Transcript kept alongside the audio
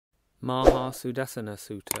Mahāsudassana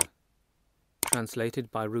Sutta, translated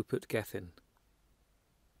by Rupert Gethin.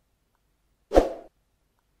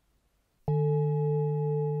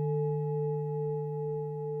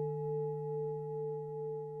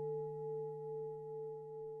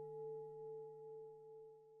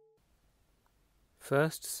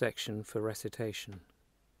 First section for recitation.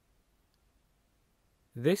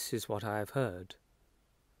 This is what I have heard.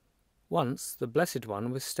 Once the Blessed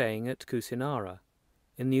One was staying at Kusinara,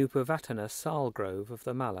 in the Upavatana sal grove of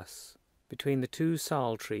the Malas, between the two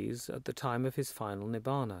sal trees at the time of his final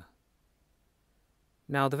nibbana.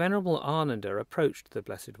 Now the Venerable Ananda approached the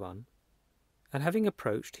Blessed One, and having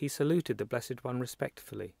approached he saluted the Blessed One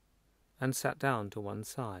respectfully, and sat down to one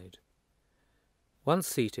side. Once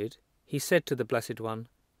seated, he said to the Blessed One,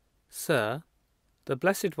 "Sir, the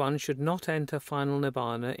Blessed One should not enter final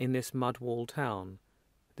nibbana in this mud-wall town,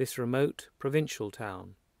 this remote provincial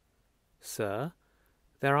town. Sir,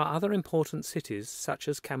 there are other important cities such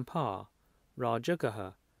as Kampar,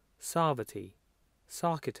 Rajagaha, Savatthi,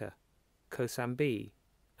 Saketa, Kosambi,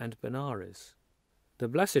 and Benares. The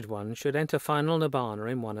Blessed One should enter final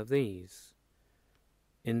nibbana in one of these.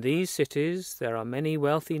 In these cities there are many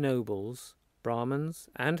wealthy nobles, Brahmins,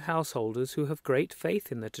 and householders who have great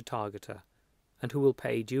faith in the Tathagata, and who will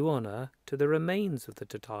pay due honour to the remains of the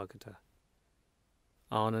Tathagata.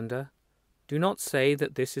 Ananda, do not say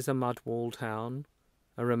that this is a mud-wall town,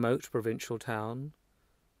 a remote provincial town.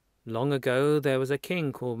 Long ago there was a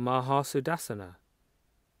king called Mahāsudassana.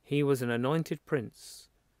 He was an anointed prince,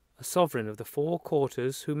 a sovereign of the four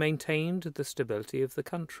quarters who maintained the stability of the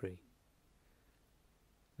country.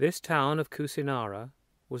 This town of Kusinara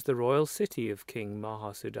was the royal city of King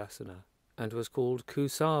Mahāsudassana, and was called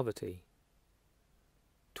Kusavati.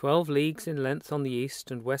 12 leagues in length on the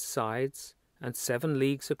east and west sides, and 7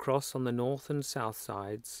 leagues across on the north and south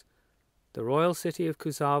sides, the royal city of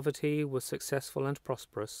Kusavati was successful and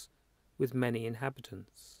prosperous, with many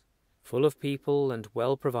inhabitants, full of people and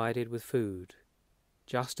well provided with food,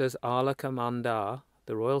 just as Alakamanda,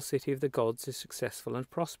 the royal city of the gods, is successful and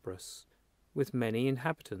prosperous, with many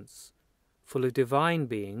inhabitants, full of divine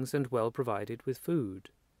beings and well provided with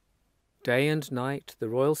food. Day and night the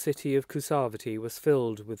royal city of Kusavati was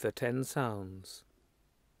filled with the 10 sounds: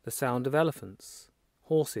 the sound of elephants,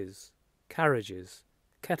 horses, carriages,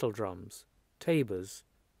 kettle drums, tabors,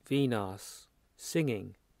 veenas,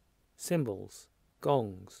 singing, cymbals,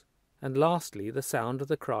 gongs, and lastly the sound of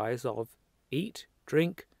the cries of "Eat,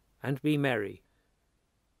 drink, and be merry."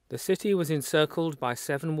 The city was encircled by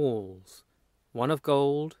 7 walls, one of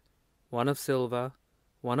gold, one of silver,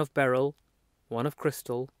 one of beryl, one of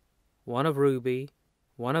crystal, one of ruby,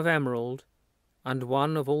 one of emerald, and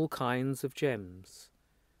one of all kinds of gems.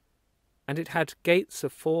 And it had gates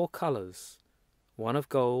of 4 colours, one of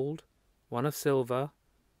gold, one of silver,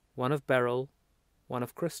 one of beryl, one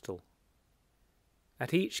of crystal.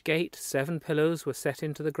 At each gate 7 pillars were set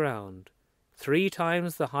into the ground, 3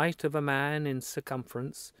 times the height of a man in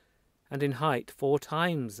circumference, and in height 4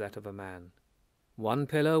 times that of a man. 1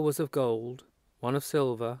 pillar was of gold, one of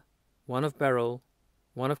silver, one of beryl,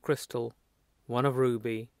 one of crystal, one of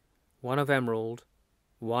ruby, one of emerald,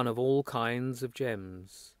 one of all kinds of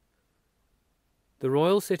gems. The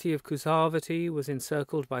royal city of Kusavati was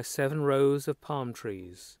encircled by 7 rows of palm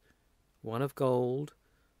trees, one of gold,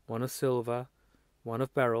 one of silver, one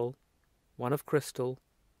of beryl, one of crystal,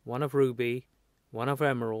 one of ruby, one of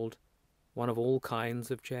emerald, one of all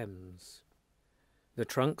kinds of gems. The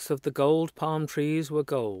trunks of the gold palm trees were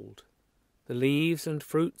gold, the leaves and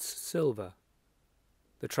fruits silver.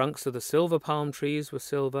 The trunks of the silver palm trees were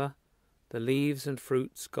silver, the leaves and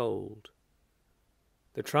fruits gold.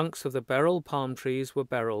 The trunks of the beryl palm trees were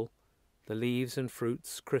beryl, the leaves and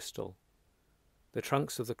fruits crystal. The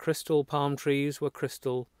trunks of the crystal palm trees were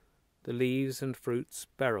crystal, the leaves and fruits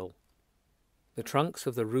beryl. The trunks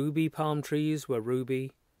of the ruby palm trees were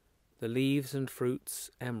ruby, the leaves and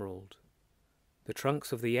fruits emerald. The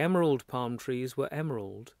trunks of the emerald palm trees were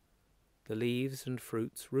emerald, the leaves and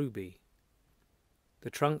fruits ruby. The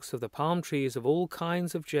trunks of the palm trees of all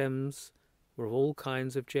kinds of gems were of all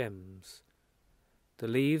kinds of gems, the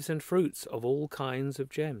leaves and fruits of all kinds of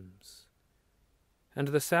gems. And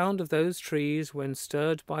the sound of those trees when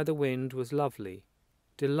stirred by the wind was lovely,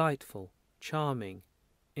 delightful, charming,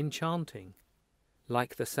 enchanting,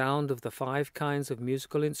 like the sound of the 5 kinds of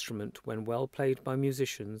musical instrument when well played by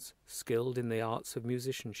musicians skilled in the arts of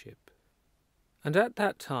musicianship. And at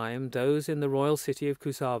that time those in the royal city of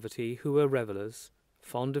Kusavati who were revellers,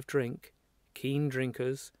 fond of drink, keen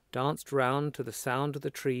drinkers, danced round to the sound of the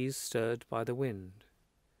trees stirred by the wind.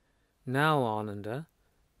 Now, Ananda,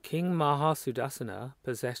 King Mahāsudassana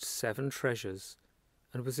possessed 7 treasures,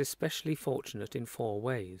 and was especially fortunate in 4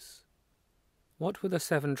 ways. What were the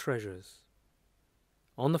 7 treasures?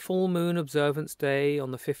 On the full moon observance day,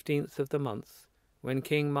 on the 15th of the month, when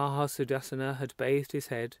King Mahāsudassana had bathed his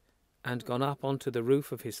head and gone up onto the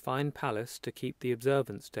roof of his fine palace to keep the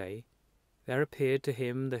observance day, there appeared to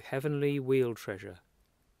him the heavenly wheel treasure,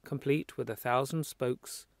 complete with 1,000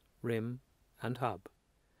 spokes, rim, and hub.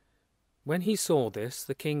 When he saw this,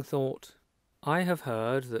 the king thought, I have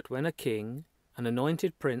heard that when a king, an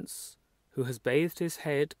anointed prince, who has bathed his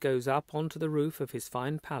head, goes up onto the roof of his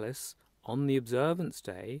fine palace on the observance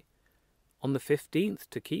day, on the 15th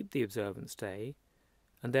to keep the observance day,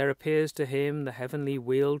 and there appears to him the heavenly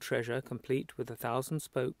wheel treasure complete with 1,000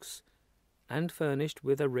 spokes, and furnished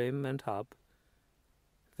with a rim and hub,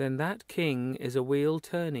 then that king is a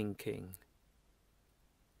wheel-turning king.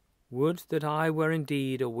 Would that I were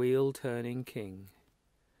indeed a wheel-turning king.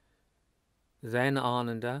 Then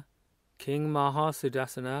Ananda, King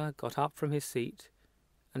Mahāsudassana, got up from his seat,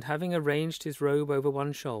 and having arranged his robe over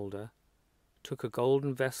one shoulder, took a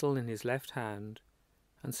golden vessel in his left hand,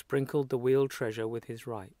 and sprinkled the wheel treasure with his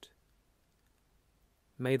right.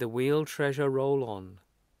 May the wheel treasure roll on.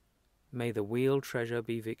 May the wheel treasure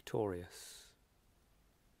be victorious.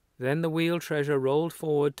 Then the wheel treasure rolled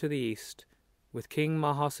forward to the east, with King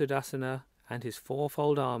Mahāsudassana and his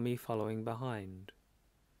 4-fold army following behind.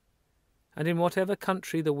 And in whatever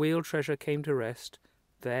country the wheel treasure came to rest,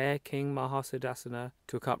 there King Mahāsudassana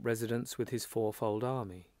took up residence with his 4-fold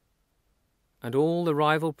army. And all the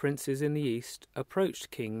rival princes in the east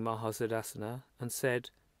approached King Mahāsudassana and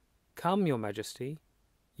said, Come, your majesty,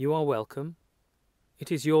 you are welcome.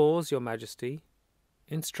 It is yours, your majesty.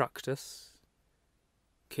 Instruct us.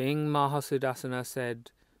 King Mahāsudassana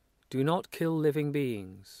said, Do not kill living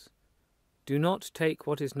beings. Do not take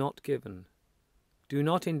what is not given. Do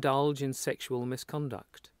not indulge in sexual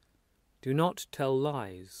misconduct. Do not tell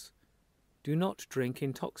lies. Do not drink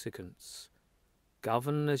intoxicants.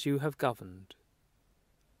 Govern as you have governed.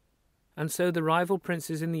 And so the rival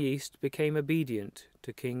princes in the east became obedient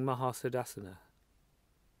to King Mahāsudassana.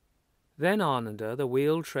 Then Ananda, the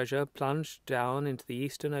wheel treasure, plunged down into the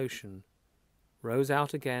eastern ocean, rose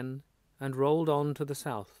out again, and rolled on to the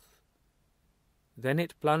south. Then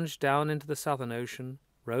it plunged down into the southern ocean,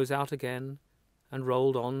 rose out again, and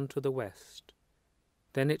rolled on to the west.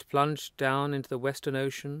 Then it plunged down into the western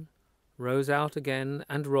ocean, rose out again,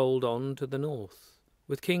 and rolled on to the north,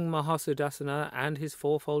 with King Mahāsudassana and his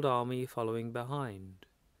 4-fold army following behind.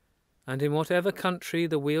 And in whatever country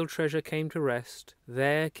the wheel treasure came to rest,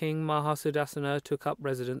 there King Mahāsudassana took up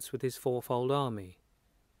residence with his 4-fold army.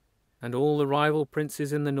 And all the rival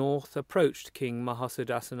princes in the north approached King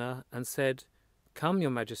Mahāsudassana and said, Come, your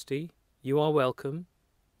majesty, you are welcome.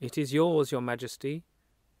 It is yours, your majesty.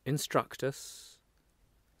 Instruct us.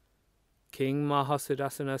 King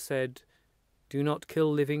Mahāsudassana said, Do not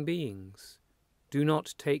kill living beings. Do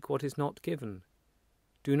not take what is not given.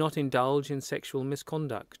 Do not indulge in sexual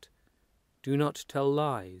misconduct. Do not tell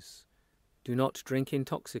lies. Do not drink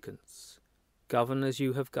intoxicants. Govern as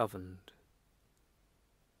you have governed.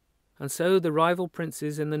 And so the rival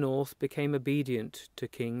princes in the north became obedient to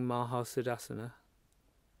King Mahāsudassana.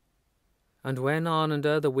 And when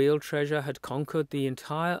Ananda, the wheel treasure, had conquered the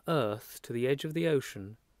entire earth to the edge of the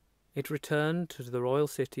ocean, it returned to the royal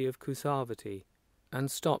city of Kusavati, and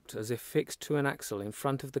stopped as if fixed to an axle in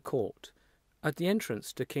front of the court, at the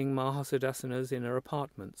entrance to King Mahāsudassana's inner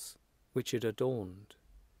apartments, which it adorned.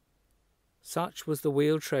 Such was the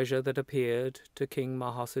wheel treasure that appeared to King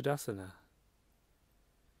Mahāsudassana.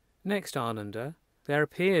 Next Ananda, there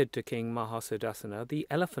appeared to King Mahāsudassana the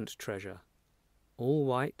elephant treasure, all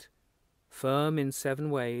white, firm in 7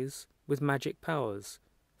 ways, with magic powers,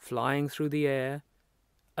 flying through the air,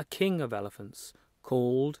 a king of elephants,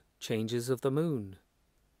 called Changes of the Moon.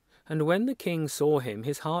 And when the king saw him,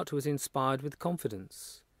 his heart was inspired with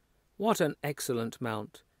confidence. What an excellent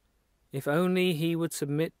mount! If only he would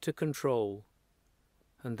submit to control.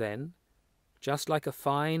 And then, just like a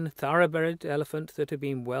fine, thoroughbred elephant that had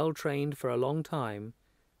been well trained for a long time,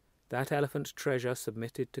 that elephant treasure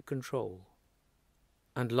submitted to control.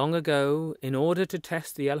 And long ago, in order to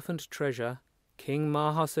test the elephant treasure, King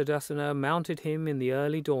Mahāsudassana mounted him in the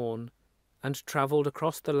early dawn, and travelled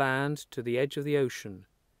across the land to the edge of the ocean,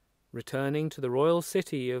 returning to the royal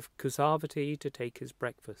city of Kusavati to take his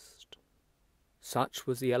breakfast. Such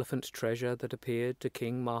was the elephant treasure that appeared to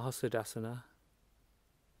King Mahāsudassana.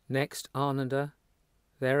 Next Ananda,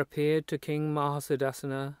 there appeared to King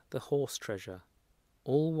Mahāsudassana the horse treasure,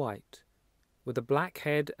 all white, with a black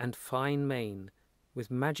head and fine mane, with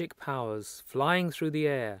magic powers, flying through the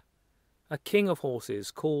air, a king of horses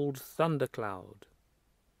called Thundercloud.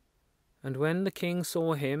 And when the king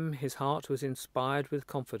saw him, his heart was inspired with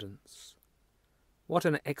confidence. What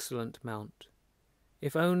an excellent mount!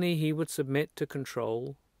 If only he would submit to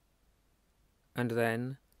control. And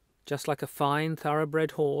then, just like a fine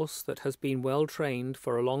thoroughbred horse that has been well trained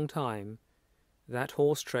for a long time, that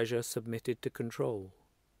horse treasure submitted to control.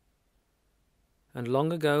 And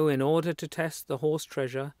long ago, in order to test the horse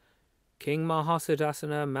treasure, King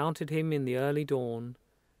Mahāsudassana mounted him in the early dawn,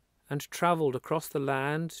 and travelled across the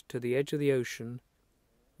land to the edge of the ocean,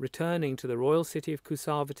 returning to the royal city of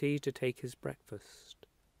Kusavati to take his breakfast.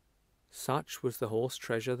 Such was the horse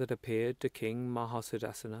treasure that appeared to King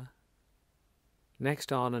Mahāsudassana.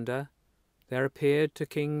 Next Ananda, there appeared to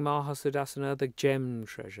King Mahāsudassana the gem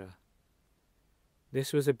treasure.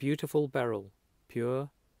 This was a beautiful beryl,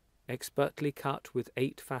 pure, expertly cut with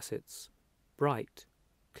 8 facets, bright,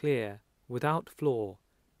 clear, without flaw,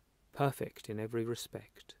 perfect in every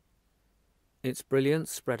respect. Its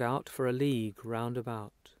brilliance spread out for a league round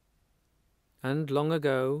about. And long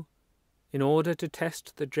ago, in order to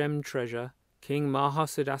test the gem treasure, King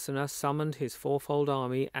Mahāsudassana summoned his 4-fold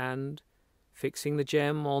army and, fixing the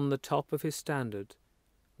gem on the top of his standard,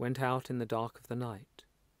 went out in the dark of the night.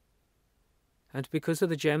 And because of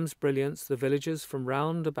the gem's brilliance, the villagers from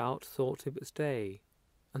round about thought it was day,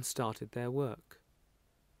 and started their work.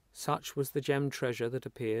 Such was the gem treasure that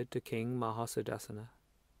appeared to King Mahāsudassana.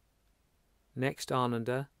 Next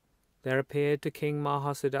Ananda, there appeared to King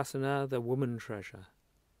Mahāsudassana the woman treasure.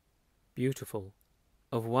 Beautiful,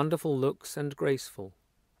 of wonderful looks and graceful,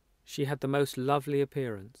 she had the most lovely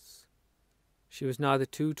appearance. She was neither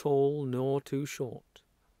too tall nor too short,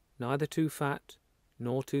 neither too fat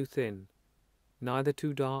nor too thin, neither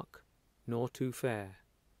too dark nor too fair.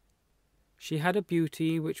 She had a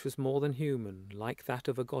beauty which was more than human, like that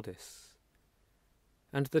of a goddess.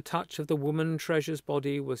 And the touch of the woman treasure's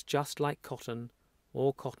body was just like cotton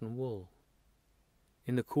or cotton wool.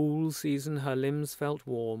 In the cool season her limbs felt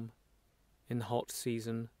warm, in the hot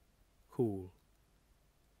season cool.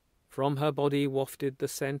 From her body wafted the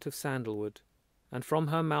scent of sandalwood, and from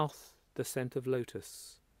her mouth the scent of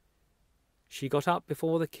lotus. She got up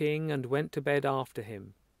before the king and went to bed after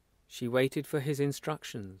him. She waited for his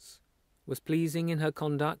instructions, was pleasing in her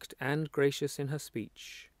conduct and gracious in her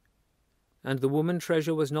speech. And the woman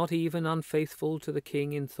treasure was not even unfaithful to the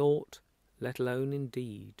king in thought, let alone in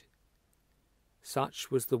deed. Such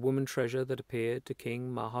was the woman treasure that appeared to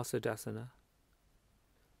King Mahāsudassana.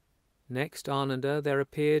 Next Ananda, there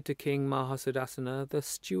appeared to King Mahāsudassana the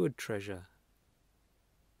steward treasure.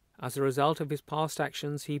 As a result of his past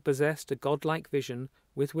actions, he possessed a godlike vision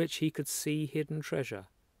with which he could see hidden treasure,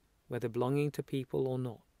 whether belonging to people or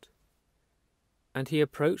not. And he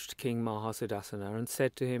approached King Mahāsudassana and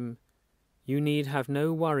said to him, "You need have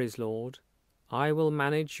no worries, Lord. I will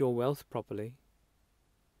manage your wealth properly."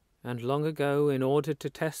 And long ago, in order to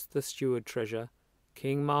test the steward treasure,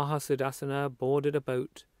 King Mahāsudassana boarded a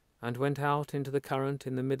boat and went out into the current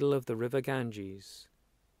in the middle of the river Ganges.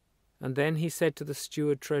 And then he said to the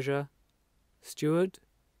steward treasure, "Steward,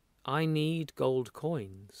 I need gold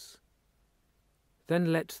coins."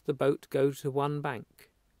 Then let the boat go to one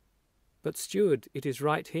bank. "But steward, it is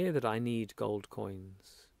right here that I need gold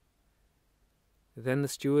coins." Then the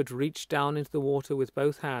steward reached down into the water with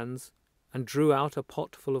both hands and drew out a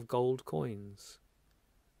pot full of gold coins.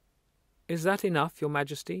 "Is that enough, your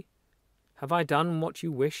majesty? Have I done what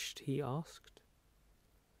you wished?" he asked.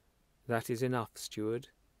 "That is enough, steward.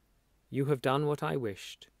 You have done what I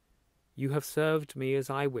wished. You have served me as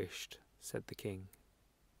I wished," said the king.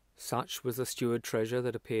 Such was the steward treasure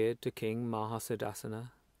that appeared to King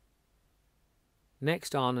Mahāsudassana.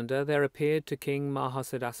 Next Ananda, there appeared to King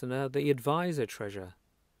Mahāsudassana the advisor treasure,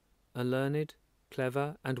 a learned,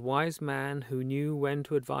 clever, and wise man who knew when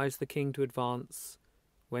to advise the king to advance,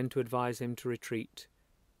 when to advise him to retreat,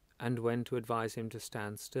 and when to advise him to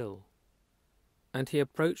stand still. And he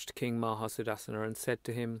approached King Mahāsudassana and said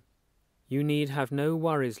to him, "You need have no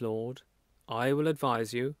worries, Lord. I will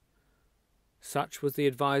advise you." Such was the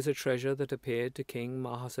advisor treasure that appeared to King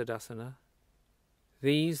Mahāsudassana.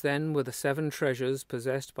 These then were the 7 treasures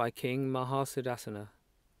possessed by King Mahāsudassana.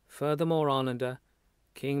 Furthermore, Ananda,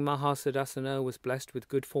 King Mahāsudassana was blessed with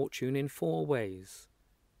good fortune in 4 ways.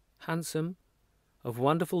 Handsome, of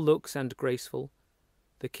wonderful looks and graceful,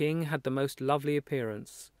 the king had the most lovely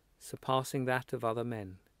appearance, surpassing that of other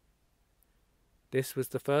men. This was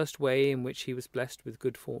the first way in which he was blessed with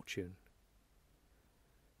good fortune.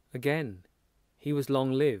 Again, he was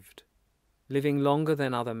long-lived, living longer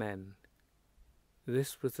than other men.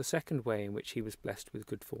 This was the second way in which he was blessed with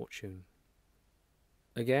good fortune.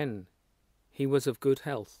 Again, he was of good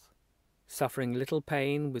health, suffering little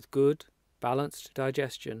pain with good, balanced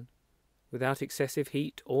digestion, without excessive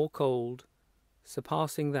heat or cold,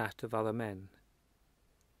 surpassing that of other men.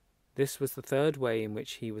 This was the third way in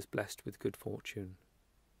which he was blessed with good fortune.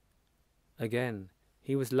 Again,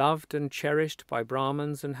 he was loved and cherished by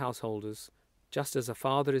Brahmins and householders, just as a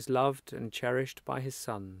father is loved and cherished by his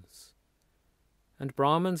sons. And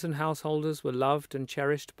Brahmins and householders were loved and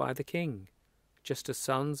cherished by the king, just as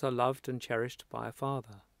sons are loved and cherished by a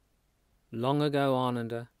father. Long ago,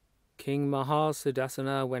 Ananda, King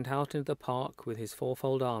Mahāsudassana went out into the park with his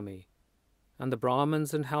fourfold army, and the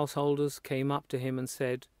Brahmins and householders came up to him and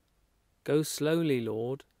said, "Go slowly,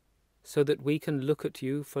 Lord, so that we can look at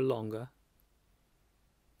you for longer."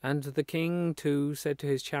 And the king, too, said to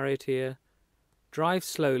his charioteer, "Drive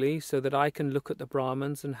slowly so that I can look at the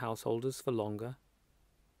Brahmins and householders for longer."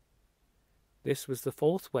 This was the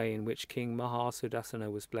fourth way in which King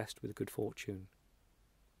Mahāsudassana was blessed with good fortune.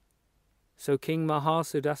 So King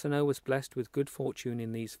Mahāsudassana was blessed with good fortune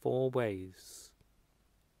in these 4 ways.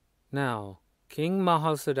 Now, King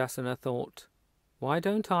Mahāsudassana thought, "Why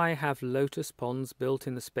don't I have lotus ponds built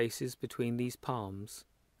in the spaces between these palms,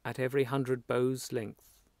 at every 100 bows'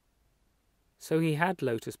 length?" So he had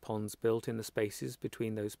lotus ponds built in the spaces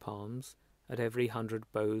between those palms, at every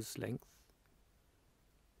 100 bows' length.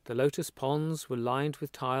 The lotus ponds were lined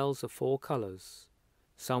with tiles of 4 colours.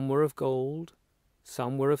 Some were of gold,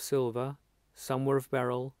 some were of silver, some were of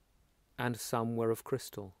beryl, and some were of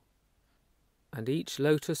crystal. And each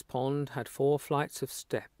lotus pond had 4 flights of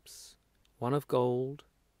steps, one of gold,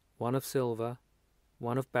 one of silver,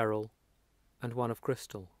 one of beryl, and one of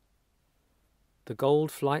crystal. The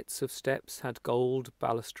gold flights of steps had gold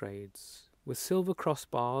balustrades, with silver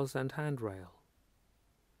crossbars and handrail.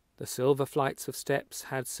 The silver flights of steps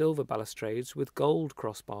had silver balustrades with gold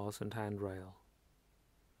crossbars and handrail.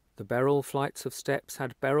 The beryl flights of steps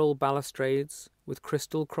had beryl balustrades with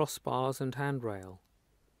crystal crossbars and handrail.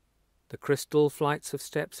 The crystal flights of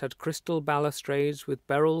steps had crystal balustrades with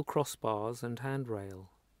beryl crossbars and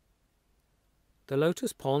handrail. The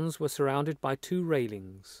lotus ponds were surrounded by 2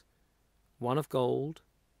 railings, one of gold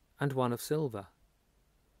and one of silver.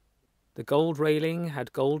 The gold railing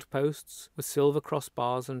had gold posts with silver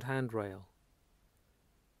crossbars and handrail.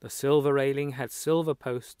 The silver railing had silver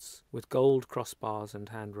posts with gold crossbars and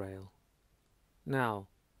handrail. Now,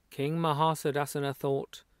 King Mahāsudassana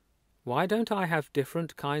thought, "Why don't I have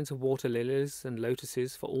different kinds of water lilies and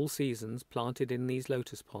lotuses for all seasons planted in these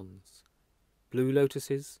lotus ponds? Blue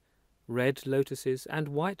lotuses, red lotuses, and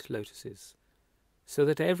white lotuses, so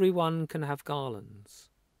that everyone can have garlands."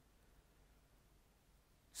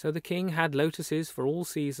 So the king had lotuses for all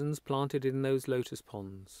seasons planted in those lotus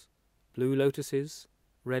ponds, blue lotuses,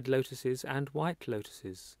 red lotuses, and white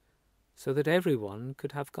lotuses, so that everyone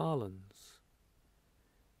could have garlands.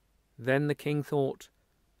 Then the king thought,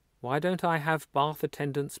 "Why don't I have bath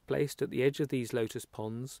attendants placed at the edge of these lotus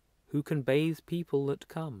ponds, who can bathe people that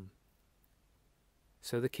come?"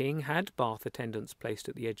 So the king had bath attendants placed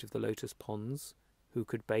at the edge of the lotus ponds, who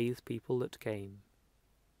could bathe people that came.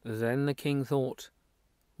 Then the king thought,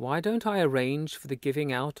 "Why don't I arrange for the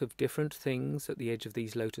giving out of different things at the edge of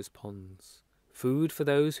these lotus ponds? Food for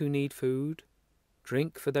those who need food,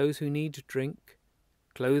 drink for those who need drink,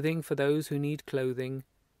 clothing for those who need clothing,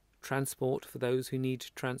 transport for those who need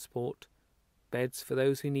transport, beds for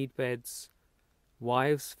those who need beds,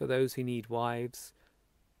 wives for those who need wives,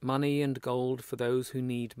 money and gold for those who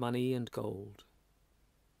need money and gold."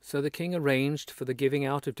 So the king arranged for the giving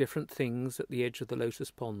out of different things at the edge of the lotus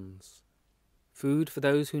ponds. Food for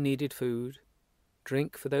those who needed food,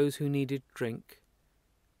 drink for those who needed drink,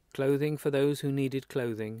 clothing for those who needed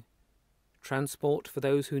clothing, transport for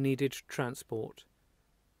those who needed transport,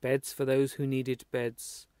 beds for those who needed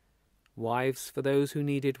beds, wives for those who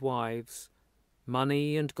needed wives,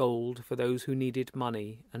 money and gold for those who needed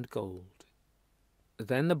money and gold.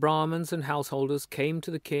 Then the Brahmins and householders came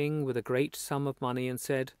to the king with a great sum of money and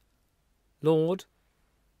said, "Lord,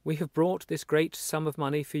 we have brought this great sum of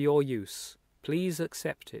money for your use. Please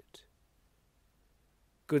accept it."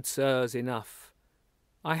 "Good sirs, enough.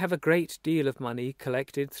 I have a great deal of money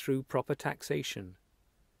collected through proper taxation.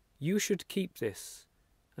 You should keep this,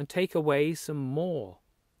 and take away some more."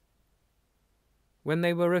 When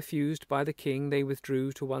they were refused by the king, they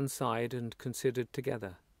withdrew to one side and considered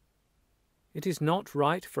together. "It is not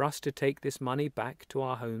right for us to take this money back to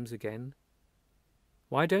our homes again.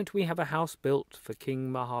 Why don't we have a house built for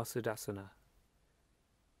King Mahāsudassana?"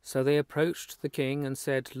 So they approached the king and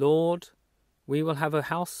said, "Lord, we will have a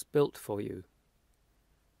house built for you."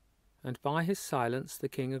 And by his silence the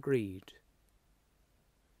king agreed.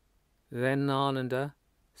 Then Ananda,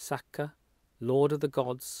 Sakka, lord of the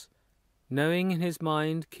gods, knowing in his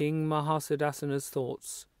mind King Mahāsudassana's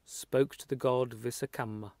thoughts, spoke to the god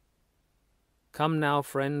Vissakhamma. "Come now,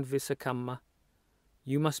 friend Vissakhamma,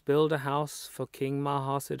 you must build a house for King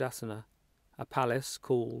Mahāsudassana, a palace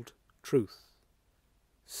called Truth."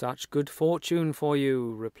 "Such good fortune for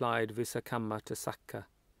you," replied Vissakhamma to Sakka.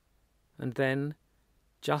 And then,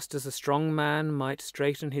 just as a strong man might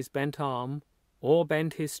straighten his bent arm, or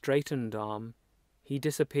bend his straightened arm, he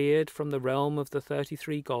disappeared from the realm of the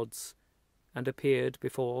 33 gods and appeared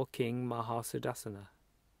before King Mahāsudassana.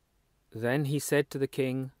 Then he said to the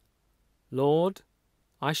king, "Lord,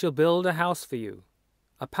 I shall build a house for you,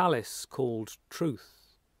 a palace called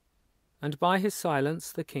Truth." And by his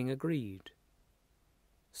silence the king agreed.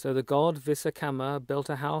 So the god Vissakhamma built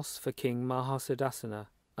a house for King Mahāsudassana,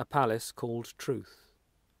 a palace called Truth.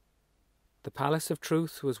 The palace of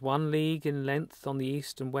Truth was 1 league in length on the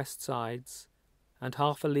east and west sides, and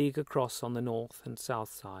half a league across on the north and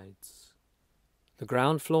south sides. The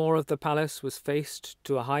ground floor of the palace was faced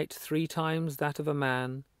to a height 3 times that of a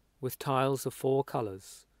man, with tiles of 4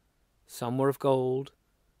 colours. Some were of gold,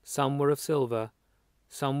 some were of silver,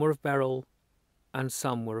 some were of beryl, and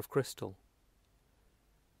some were of crystal.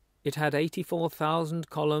 It had 84,000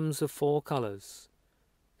 columns of 4 colours,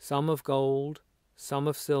 some of gold, some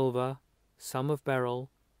of silver, some of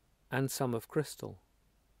beryl, and some of crystal.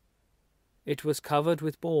 It was covered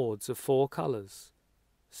with boards of 4 colours,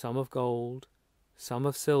 some of gold, some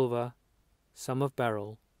of silver, some of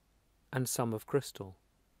beryl, and some of crystal.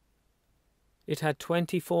 It had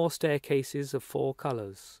 24 staircases of 4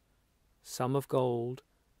 colours, some of gold,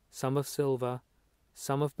 some of silver,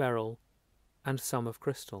 some of beryl, and some of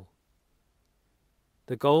crystal.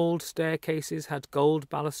 The gold staircases had gold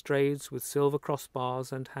balustrades with silver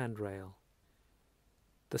crossbars and handrail.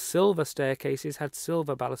 The silver staircases had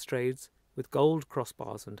silver balustrades with gold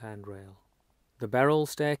crossbars and handrail. The beryl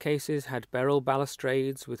staircases had beryl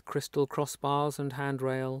balustrades with crystal crossbars and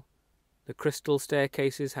handrail. The crystal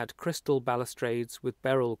staircases had crystal balustrades with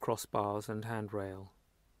beryl crossbars and handrail.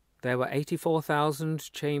 There were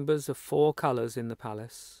 84,000 chambers of 4 colours in the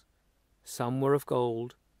palace. Some were of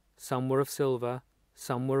gold, some were of silver,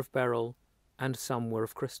 some were of beryl, and some were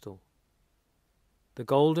of crystal. The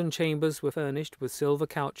golden chambers were furnished with silver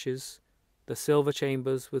couches, the silver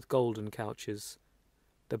chambers with golden couches.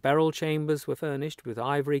 The beryl chambers were furnished with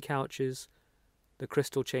ivory couches, the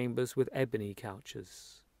crystal chambers with ebony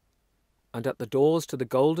couches. And at the doors to the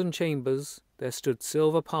golden chambers there stood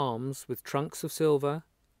silver palms with trunks of silver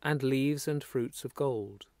and leaves and fruits of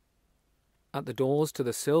gold. At the doors to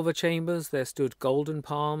the silver chambers there stood golden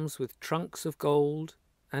palms with trunks of gold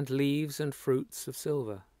and leaves and fruits of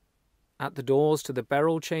silver. At the doors to the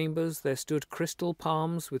beryl chambers there stood crystal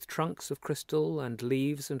palms with trunks of crystal and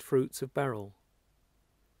leaves and fruits of beryl.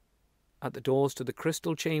 At the doors to the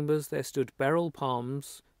crystal chambers there stood beryl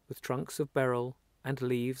palms with trunks of beryl and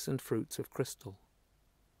leaves and fruits of crystal.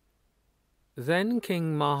 Then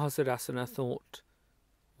King Mahāsudassana thought,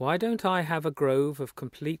 "Why don't I have a grove of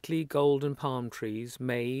completely golden palm trees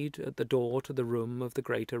made at the door to the room of the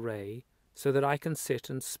great array, so that I can sit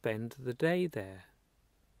and spend the day there?"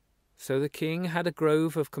 So the king had a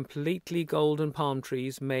grove of completely golden palm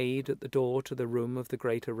trees made at the door to the room of the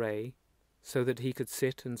great array, so that he could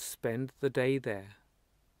sit and spend the day there.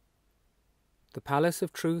 The palace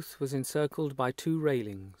of Truth was encircled by 2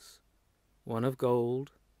 railings, one of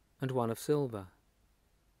gold and one of silver.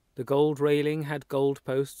 The gold railing had gold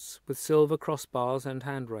posts with silver crossbars and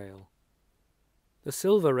handrail. The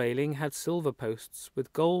silver railing had silver posts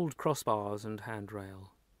with gold crossbars and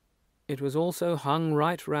handrail. It was also hung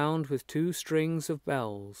right round with 2 strings of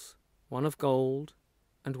bells, one of gold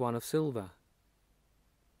and one of silver.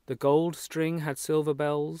 The gold string had silver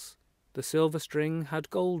bells, the silver string had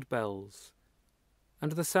gold bells,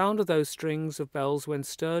 and the sound of those strings of bells when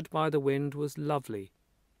stirred by the wind was lovely,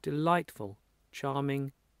 delightful,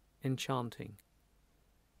 charming, enchanting,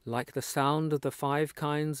 like the sound of the 5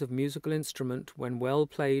 kinds of musical instrument when well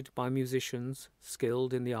played by musicians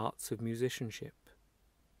skilled in the arts of musicianship.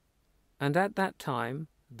 And at that time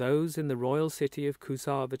those in the royal city of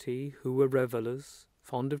Kusavati who were revellers,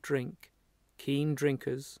 fond of drink, keen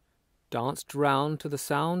drinkers, danced round to the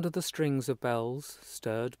sound of the strings of bells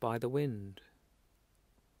stirred by the wind.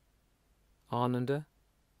 Ananda,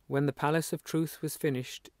 when the palace of Truth was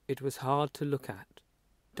finished, it was hard to look at,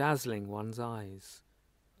 dazzling one's eyes,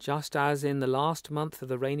 just as in the last month of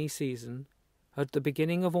the rainy season, at the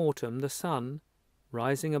beginning of autumn, the sun,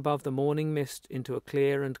 rising above the morning mist into a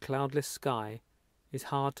clear and cloudless sky, is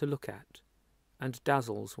hard to look at, and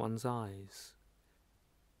dazzles one's eyes.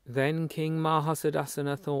 Then King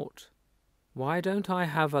Mahāsudassana thought, "Why don't I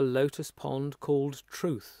have a lotus pond called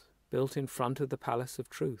Truth built in front of the palace of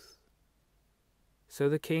Truth?" So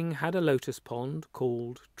the king had a lotus pond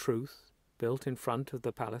called Truth built in front of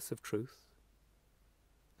the palace of Truth.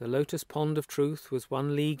 The lotus pond of Truth was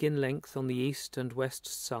 1 league in length on the east and west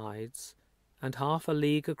sides, and half a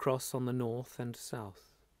league across on the north and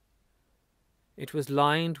south. It was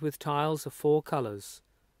lined with tiles of 4 colours.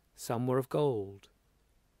 Some were of gold,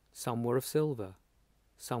 some were of silver,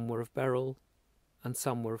 some were of beryl, and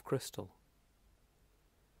some were of crystal.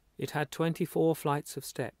 It had 24 flights of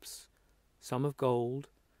steps, some of gold,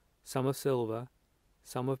 some of silver,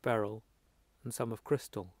 some of beryl, and some of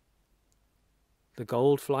crystal. The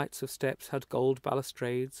gold flights of steps had gold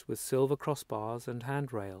balustrades with silver crossbars and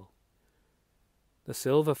handrail. The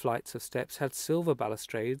silver flights of steps had silver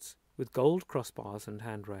balustrades with gold crossbars and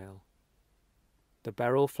handrail. The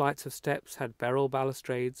beryl flights of steps had beryl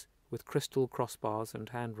balustrades with crystal crossbars and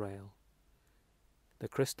handrail. The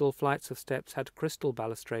crystal flights of steps had crystal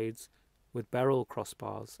balustrades with beryl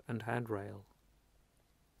crossbars and handrail.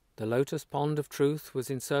 The lotus pond of Truth was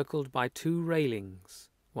encircled by 2 railings,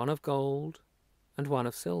 one of gold and one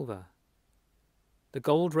of silver. The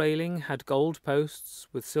gold railing had gold posts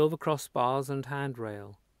with silver crossbars and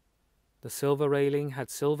handrail. The silver railing had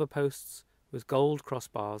silver posts with gold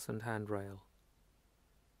crossbars and handrail.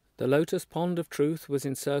 The lotus pond of Truth was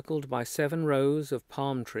encircled by 7 rows of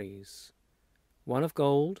palm trees, one of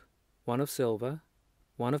gold, one of silver,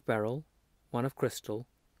 one of beryl, one of crystal,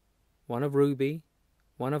 one of ruby,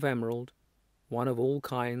 one of emerald, one of all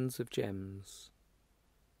kinds of gems.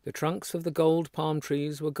 The trunks of the gold palm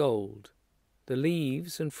trees were gold, the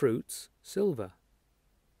leaves and fruits silver.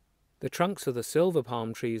 The trunks of the silver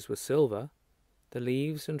palm trees were silver, the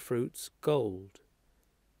leaves and fruits gold.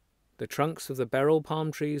 The trunks of the beryl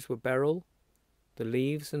palm trees were beryl, the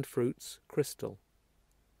leaves and fruits crystal.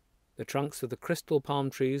 The trunks of the crystal palm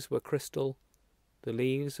trees were crystal, the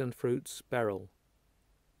leaves and fruits beryl.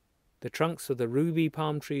 The trunks of the ruby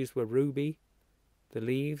palm trees were ruby, the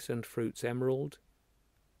leaves and fruits emerald.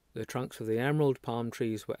 The trunks of the emerald palm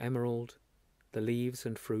trees were emerald, the leaves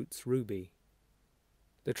and fruits ruby.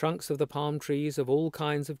 The trunks of the palm trees of all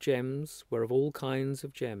kinds of gems were of all kinds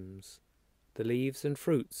of gems, the leaves and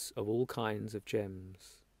fruits of all kinds of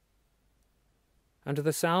gems. And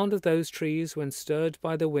the sound of those trees when stirred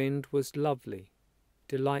by the wind was lovely,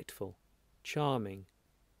 delightful, charming,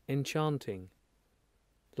 enchanting,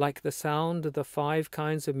 like the sound of the 5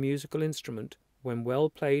 kinds of musical instrument when well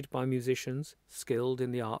played by musicians skilled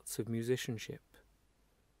in the arts of musicianship.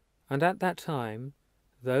 And at that time,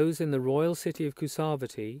 those in the royal city of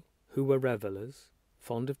Kusavati, who were revellers,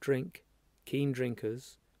 fond of drink, keen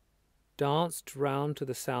drinkers, danced round to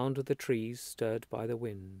the sound of the trees stirred by the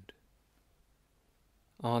wind.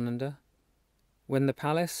 Ananda, when the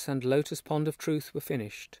palace and lotus pond of Truth were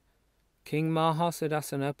finished, King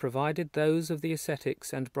Mahāsudassana provided those of the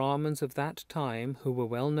ascetics and Brahmins of that time who were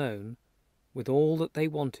well known with all that they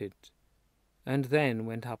wanted, and then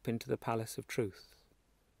went up into the palace of Truth.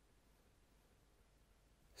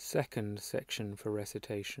 Second section for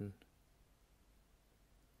recitation.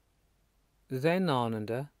 Then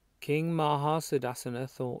Ananda, King Mahāsudassana,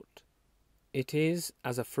 thought, "It is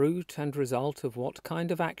as a fruit and result of what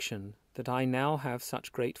kind of action that I now have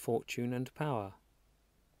such great fortune and power."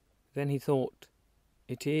 Then he thought,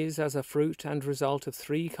 "It is as a fruit and result of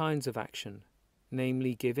 3 kinds of action,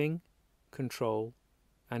 namely giving, control,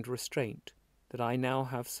 and restraint, that I now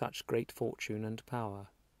have such great fortune and power."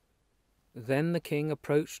 Then the king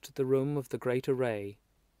approached the room of the great array,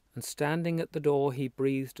 and standing at the door he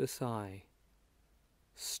breathed a sigh.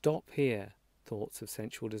 Stop here, thoughts of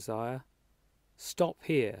sensual desire. Stop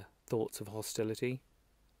here, thoughts of hostility.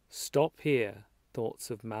 Stop here, thoughts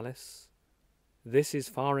of malice. This is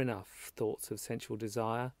far enough, thoughts of sensual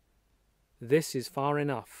desire. This is far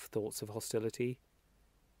enough, thoughts of hostility.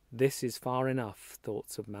 This is far enough,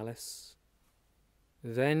 thoughts of malice.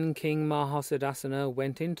 Then King Mahāsudassana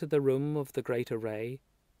went into the room of the great array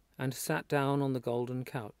and sat down on the golden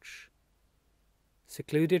couch.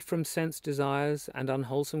 Secluded from sense desires and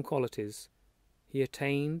unwholesome qualities, he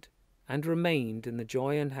attained and remained in the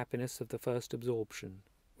joy and happiness of the first absorption,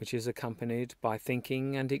 which is accompanied by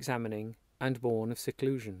thinking and examining and born of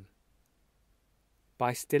seclusion.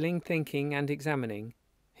 By stilling thinking and examining,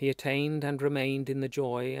 he attained and remained in the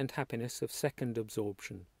joy and happiness of second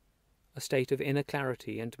absorption, a state of inner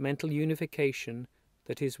clarity and mental unification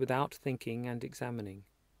that is without thinking and examining,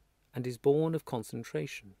 and is born of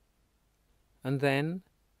concentration. And then,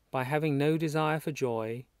 by having no desire for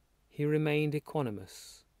joy, he remained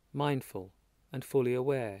equanimous, mindful, and fully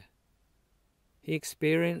aware. He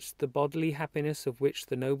experienced the bodily happiness of which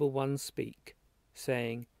the noble ones speak,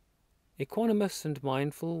 saying, "Equanimous and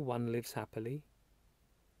mindful one lives happily."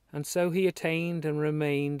 And so he attained and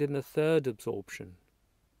remained in the third absorption.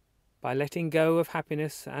 By letting go of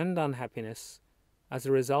happiness and unhappiness, as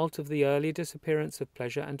a result of the early disappearance of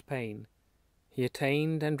pleasure and pain, he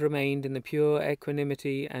attained and remained in the pure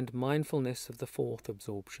equanimity and mindfulness of the fourth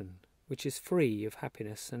absorption, which is free of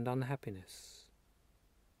happiness and unhappiness.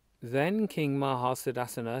 Then King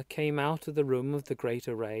Mahāsudassana came out of the room of the great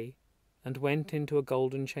array and went into a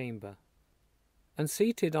golden chamber. And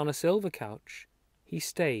seated on a silver couch, he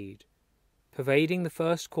stayed, pervading the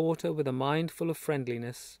first quarter with a mind full of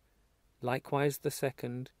friendliness, likewise the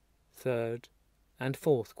second, third, and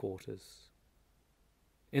fourth quarters.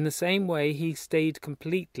 In the same way he stayed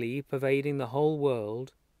completely, pervading the whole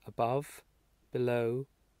world, above, below,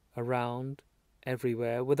 around,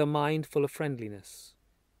 everywhere, with a mind full of friendliness,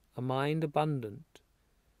 a mind abundant,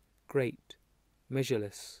 great,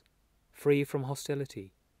 measureless, free from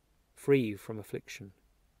hostility, free from affliction.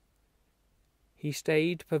 He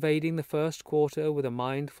stayed, pervading the first quarter with a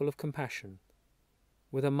mind full of compassion,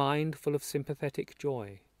 with a mind full of sympathetic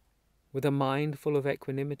joy, with a mind full of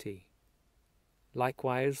equanimity,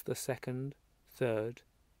 likewise the second, third,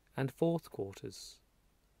 and fourth quarters.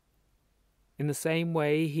 In the same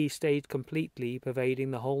way he stayed completely,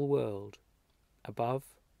 pervading the whole world, above,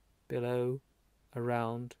 below,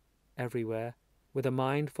 around, everywhere, with a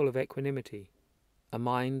mind full of equanimity, a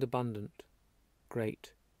mind abundant,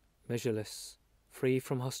 great, measureless, free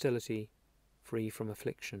from hostility, free from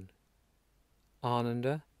affliction.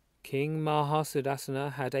 Ananda, King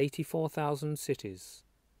Mahāsudassana, had 84,000 cities,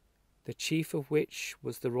 the chief of which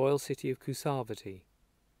was the royal city of Kusavati.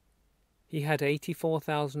 He had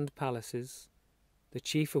 84,000 palaces, the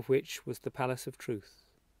chief of which was the palace of truth.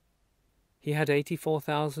 He had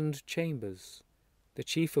 84,000 chambers, the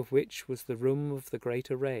chief of which was the room of the great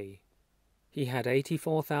array. He had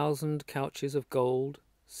 84,000 couches of gold,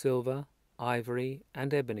 silver, ivory,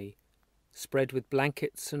 and ebony, spread with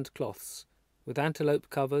blankets and cloths, with antelope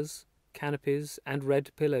covers, canopies, and red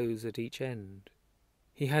pillows at each end.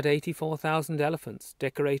 He had 84,000 elephants,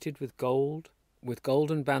 decorated with gold, with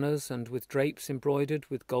golden banners, and with drapes embroidered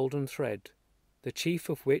with golden thread, the chief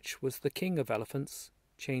of which was the king of elephants,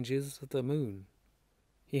 changes of the moon.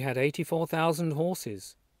 He had 84,000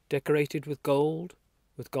 horses, decorated with gold,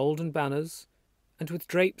 with golden banners, and with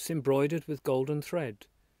drapes embroidered with golden thread,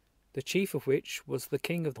 the chief of which was the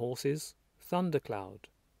king of horses, Thundercloud.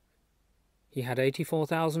 He had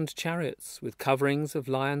 84,000 chariots, with coverings of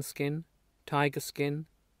lion skin, tiger skin,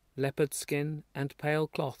 leopard skin, and pale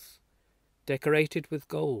cloth, decorated with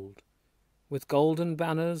gold, with golden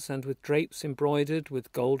banners, and with drapes embroidered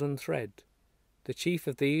with golden thread. The chief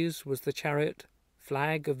of these was the chariot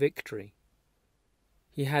Flag of Victory.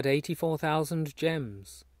 He had 84,000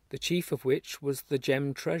 gems, the chief of which was the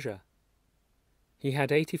gem treasure. He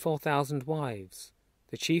had 84,000 wives,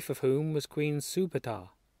 the chief of whom was Queen Subhata.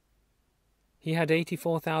 He had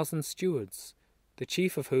 84,000 stewards, the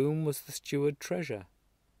chief of whom was the steward treasure.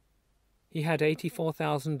 He had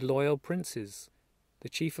 84,000 loyal princes, the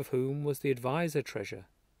chief of whom was the adviser treasure.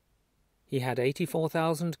 He had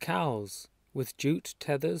 84,000 cows, with jute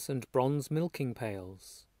tethers and bronze milking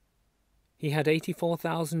pails. He had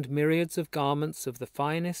 84,000 myriads of garments of the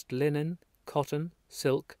finest linen, cotton,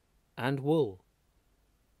 silk, and wool.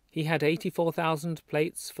 He had 84,000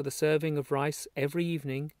 plates for the serving of rice every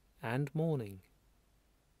evening and morning.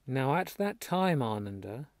 Now at that time,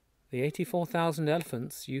 Ananda, the 84,000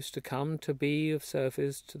 elephants used to come to be of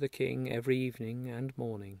service to the king every evening and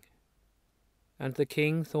morning. And the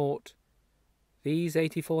king thought, "These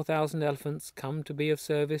 84,000 elephants come to be of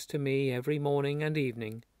service to me every morning and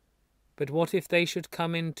evening, but what if they should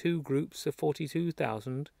come in 2 groups of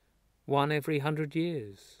 42,000, one every 100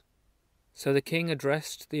 years? So the king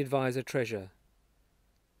addressed the adviser treasure.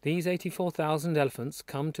 "These 84,000 elephants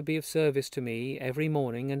come to be of service to me every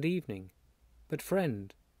morning and evening, but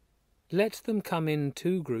friend, let them come in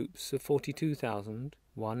 2 groups of 42,000,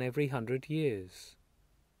 one every 100 years.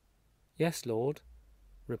 "Yes, Lord,"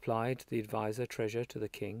 replied the adviser treasure to the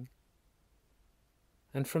king.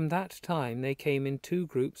 And from that time they came in 2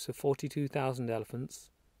 groups of 42,000 elephants,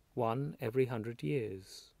 one every 100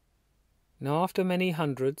 years. Now after many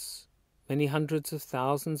hundreds of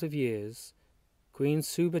thousands of years, Queen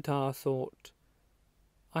Subhata thought,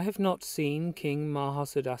 "I have not seen King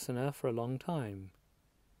Mahāsudassana for a long time.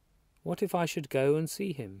 What if I should go and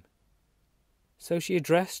see him?" So she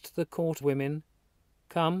addressed the court women,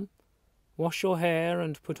 "Come, wash your hair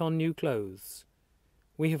and put on new clothes.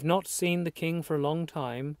 We have not seen the king for a long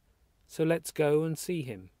time, so let's go and see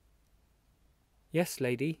him." "Yes,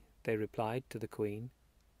 lady," they replied to the queen.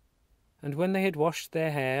 And when they had washed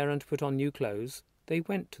their hair and put on new clothes, they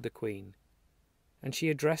went to the queen. and she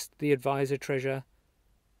addressed the adviser treasure,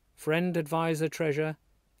 "Friend adviser treasure,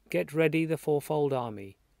 get ready the fourfold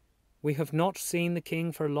army. We have not seen the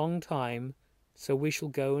king for a long time, so we shall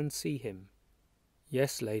go and see him."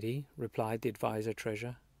 "Yes, lady," replied the adviser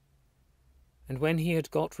treasure. And when he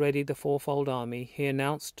had got ready the fourfold army, he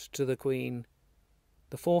announced to the queen,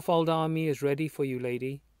 "The fourfold army is ready for you,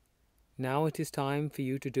 lady. Now it is time for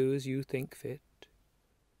you to do as you think fit."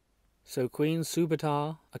 So Queen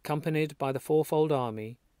Subata, accompanied by the fourfold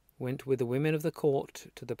army, went with the women of the court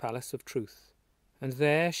to the Palace of Truth. And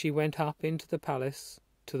there she went up into the palace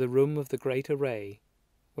to the room of the great array,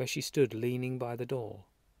 where she stood leaning by the door.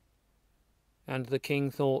 And the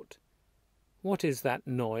king thought, "What is that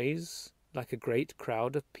noise, like a great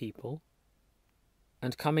crowd of people?"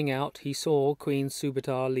 And coming out, he saw Queen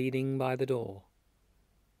Subata leaning by the door.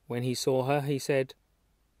 When he saw her, he said,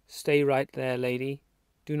 "Stay right there, lady.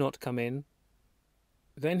 Do not come in."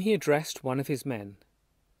 Then he addressed one of his men.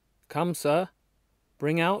 "Come, sir,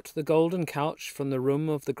 bring out the golden couch from the room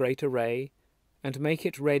of the great array, and make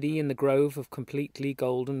it ready in the grove of completely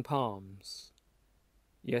golden palms."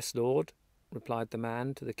 "Yes, lord," replied the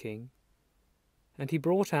man to the king. And he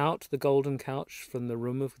brought out the golden couch from the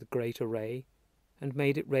room of the great array, and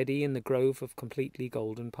made it ready in the grove of completely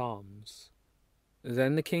golden palms.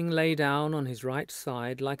 Then the king lay down on his right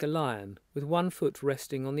side like a lion, with one foot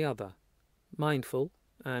resting on the other, mindful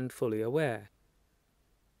and fully aware.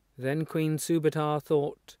 Then Queen Subata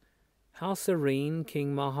thought, "How serene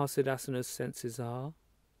King Mahāsudassana's senses are!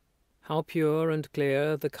 How pure and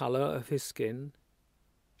clear the colour of his skin!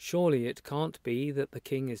 Surely it can't be that the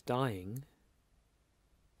king is dying."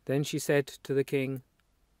 Then she said to the king,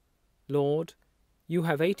 "Lord, you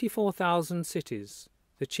have 84,000 cities,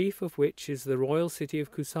 the chief of which is the royal city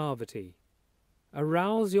of Kusavati.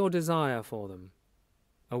 Arouse your desire for them.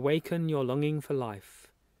 Awaken your longing for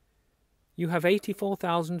life. You have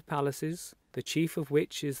 84,000 palaces, the chief of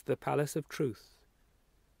which is the palace of truth.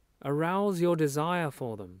 Arouse your desire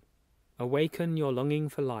for them. Awaken your longing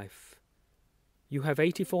for life. You have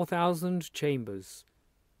 84,000 chambers,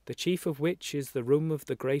 the chief of which is the room of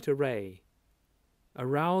the great array.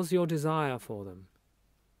 Arouse your desire for them.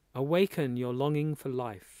 Awaken your longing for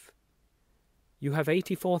life. You have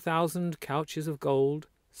 84,000 couches of gold,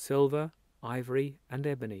 silver, ivory, and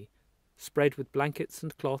ebony, spread with blankets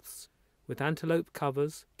and cloths, with antelope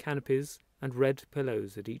covers, canopies, and red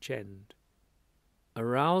pillows at each end.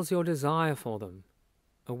 Arouse your desire for them.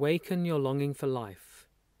 Awaken your longing for life.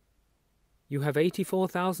 You have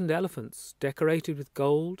 84,000 elephants, decorated with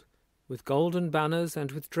golden banners,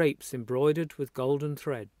 and with drapes embroidered with golden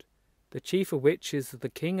thread, the chief of which is the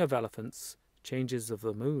king of elephants, changes of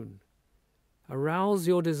the moon. Arouse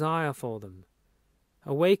your desire for them.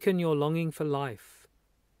 Awaken your longing for life.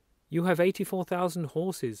 You have 84,000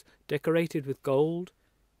 horses, decorated with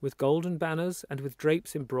golden banners, and with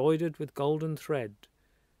drapes embroidered with golden thread,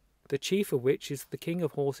 the chief of which is the king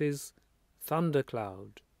of horses,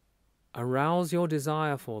 Thundercloud. Arouse your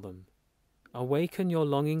desire for them. Awaken your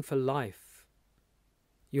longing for life.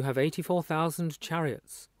 You have 84,000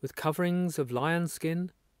 chariots, with coverings of lion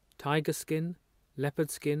skin, tiger skin, leopard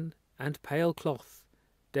skin, and pale cloth,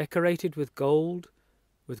 decorated with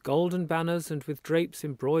golden banners, and with drapes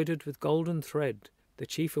embroidered with golden thread, the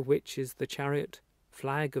chief of which is the chariot,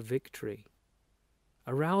 Flag of Victory.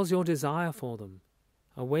 Arouse your desire for them.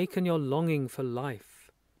 Awaken your longing for life.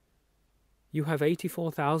 You have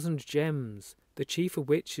 84,000 gems, the chief of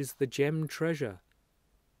which is the gem treasure.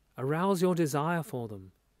 Arouse your desire for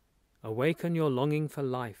them. Awaken your longing for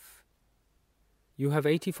life. You have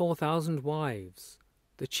 84,000 wives,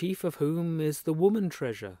 the chief of whom is the woman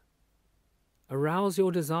treasure. Arouse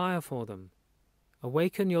your desire for them.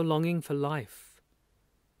 Awaken your longing for life.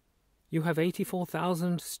 You have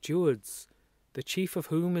 84,000 stewards, the chief of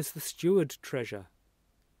whom is the steward treasure.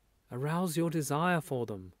 Arouse your desire for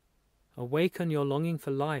them. Awaken your longing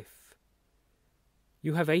for life.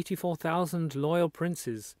 You have 84,000 loyal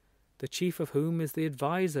princes, the chief of whom is the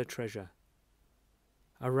adviser treasure.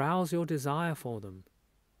 Arouse your desire for them.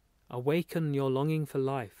 Awaken your longing for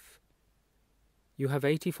life. You have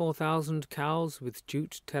 84,000 cows with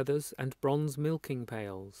jute tethers and bronze milking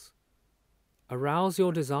pails. Arouse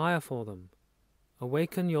your desire for them.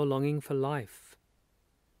 Awaken your longing for life.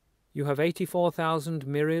 You have 84,000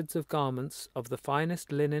 myriads of garments of the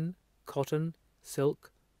finest linen, cotton,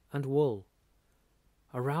 silk, and wool.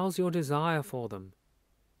 Arouse your desire for them.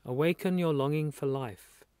 Awaken your longing for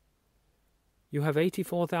life. You have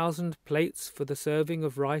 84,000 plates for the serving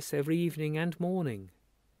of rice every evening and morning.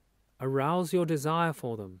 Arouse your desire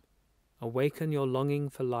for them. Awaken your longing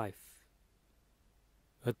for life.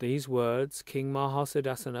 At these words King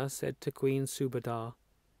Mahāsudassana said to Queen Subhadra,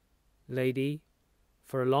 Lady,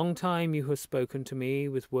 for a long time you have spoken to me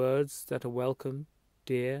with words that are welcome,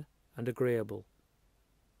 dear, and agreeable.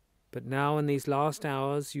 But now in these last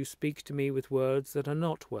hours you speak to me with words that are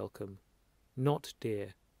not welcome, not dear,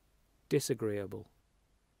 disagreeable.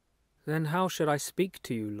 Then how should I speak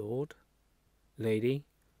to you, Lord? Lady,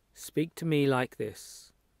 speak to me like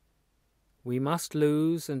this. We must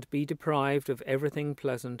lose and be deprived of everything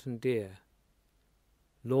pleasant and dear.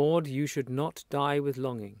 Lord, you should not die with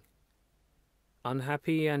longing.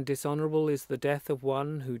 Unhappy and dishonourable is the death of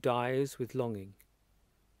one who dies with longing.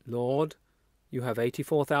 Lord, you have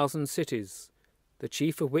 84,000 cities, the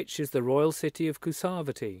chief of which is the royal city of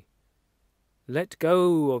Kusavati. Let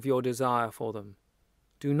go of your desire for them.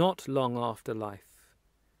 Do not long after life.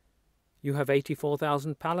 You have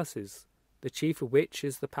 84,000 palaces, the chief of which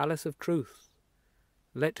is the palace of truth.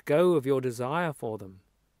 Let go of your desire for them.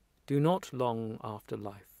 Do not long after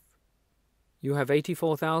life. You have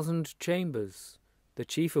 84,000 chambers, the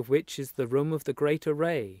chief of which is the room of the great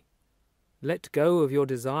array. Let go of your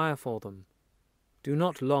desire for them. Do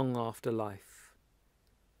not long after life.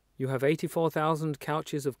 You have 84,000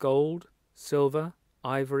 couches of gold, silver,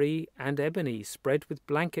 ivory, and ebony spread with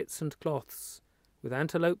blankets and cloths, with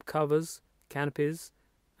antelope covers, canopies,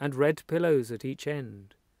 and red pillows at each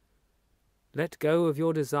end. Let go of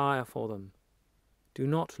your desire for them. Do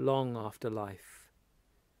not long after life.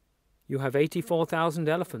 You have 84,000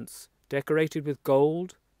 elephants, decorated with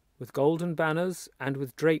gold, with golden banners, and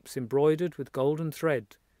with drapes embroidered with golden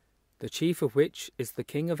thread, the chief of which is the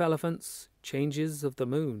king of elephants, changes of the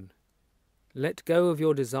moon. Let go of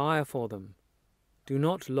your desire for them. Do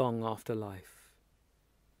not long after life.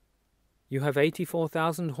 You have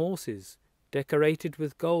 84,000 horses, decorated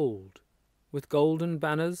with gold, with golden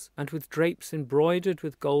banners, and with drapes embroidered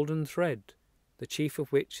with golden thread, the chief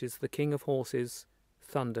of which is the king of horses,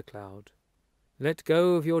 Thundercloud. Let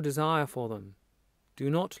go of your desire for them. Do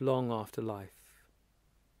not long after life.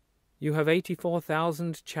 You have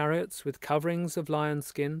 84,000 chariots with coverings of lion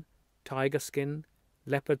skin, tiger skin,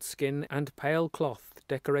 leopard skin, and pale cloth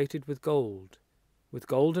decorated with gold, with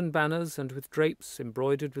golden banners and with drapes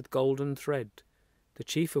embroidered with golden thread, the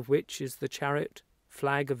chief of which is the chariot,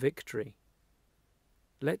 flag of victory.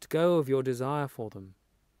 Let go of your desire for them.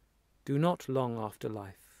 Do not long after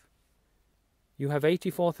life. You have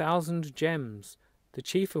 84,000 gems, the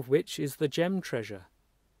chief of which is the gem treasure.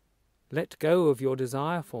 Let go of your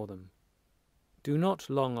desire for them. Do not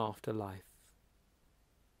long after life.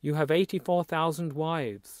 You have 84,000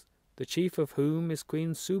 wives, the chief of whom is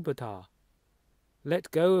Queen Subhadra. Let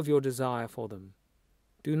go of your desire for them.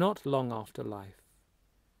 Do not long after life.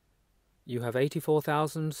 You have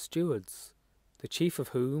 84,000 stewards, the chief of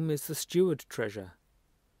whom is the steward treasure.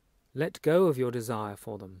 Let go of your desire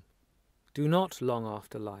for them. Do not long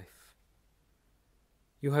after life.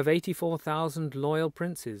 You have 84,000 loyal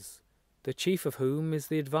princes, the chief of whom is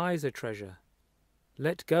the adviser treasure.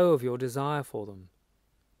 Let go of your desire for them.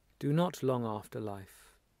 Do not long after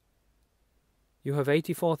life. You have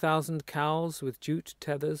 84,000 cows with jute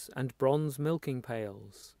tethers and bronze milking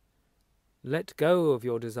pails. Let go of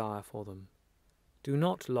your desire for them. Do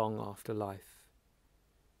not long after life.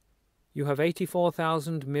 You have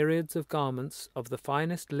 84,000 myriads of garments of the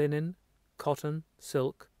finest linen, cotton,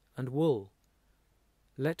 silk, and wool.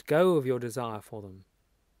 Let go of your desire for them.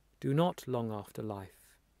 Do not long after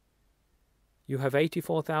life. You have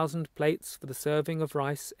 84,000 plates for the serving of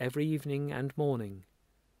rice every evening and morning.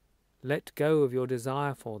 Let go of your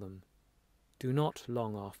desire for them. Do not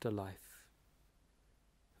long after life.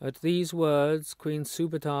 At these words Queen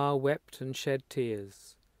Subhadra wept and shed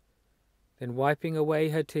tears. Then wiping away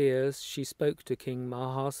her tears, she spoke to King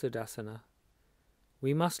Mahāsudassana.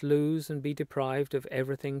 We must lose and be deprived of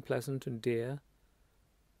everything pleasant and dear.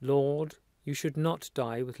 Lord, you should not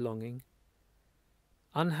die with longing.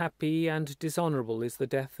 Unhappy and dishonourable is the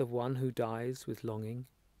death of one who dies with longing.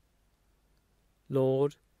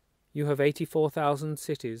 Lord, you have 84,000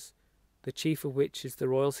 cities, the chief of which is the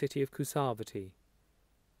royal city of Kusavati.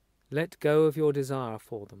 Let go of your desire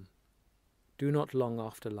for them. Do not long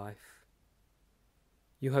after life.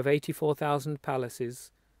 You have 84,000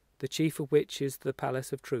 palaces, the chief of which is the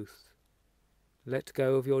palace of truth. Let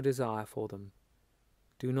go of your desire for them.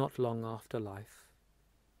 Do not long after life.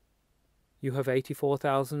 You have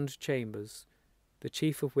 84,000 chambers, the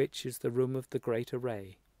chief of which is the room of the great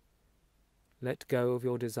array. Let go of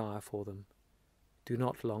your desire for them. Do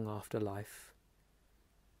not long after life.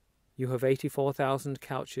 You have 84,000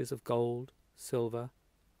 couches of gold, silver,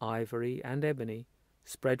 ivory, and ebony,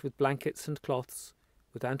 spread with blankets and cloths,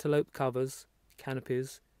 with antelope covers,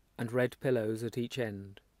 canopies, and red pillows at each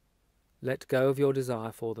end. Let go of your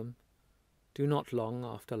desire for them. Do not long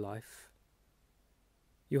after life.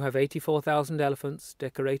 You have 84,000 elephants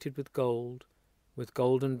decorated with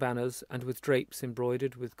golden banners and with drapes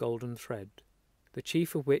embroidered with golden thread, the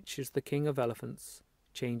chief of which is the king of elephants,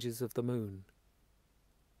 changes of the moon.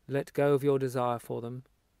 Let go of your desire for them.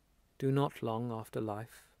 Do not long after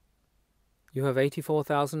life. You have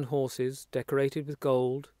 84,000 horses decorated with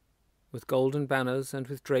golden banners and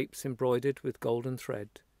with drapes embroidered with golden thread,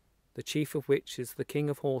 the chief of which is the king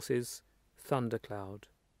of horses, Thundercloud.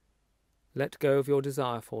 Let go of your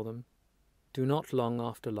desire for them. Do not long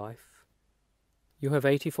after life. You have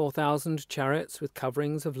 84,000 chariots with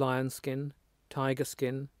coverings of lion skin, tiger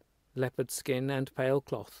skin, leopard skin, and pale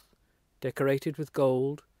cloth, decorated with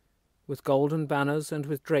golden banners and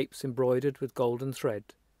with drapes embroidered with golden thread,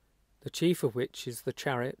 the chief of which is the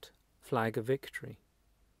chariot, flag of victory.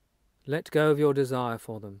 Let go of your desire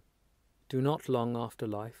for them. Do not long after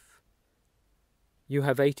life. You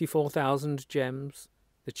have 84,000 gems,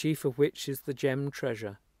 the chief of which is the gem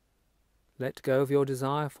treasure. Let go of your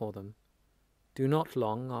desire for them. Do not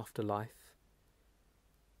long after life.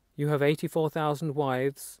 You have 84,000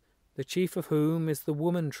 wives, the chief of whom is the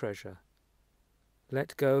woman treasure.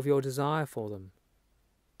 Let go of your desire for them.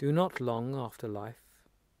 Do not long after life.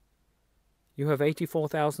 You have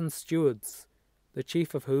 84,000 stewards, the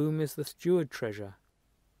chief of whom is the steward treasure.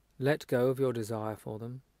 Let go of your desire for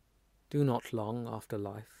them. Do not long after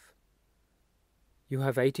life. You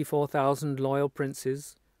have 84,000 loyal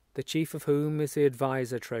princes, the chief of whom is the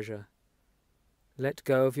adviser treasure. Let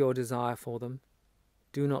go of your desire for them.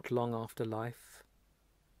 Do not long after life.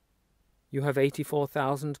 You have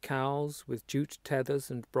 84,000 cows with jute tethers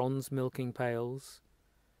and bronze milking pails.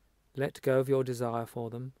 Let go of your desire for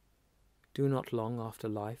them. Do not long after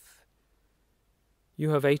life.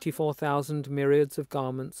 You have 84,000 myriads of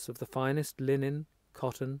garments of the finest linen,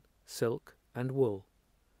 cotton, silk, and wool.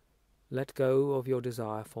 Let go of your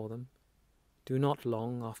desire for them. Do not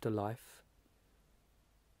long after life.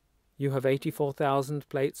 You have 84,000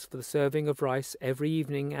 plates for the serving of rice every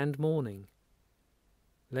evening and morning.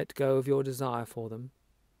 Let go of your desire for them.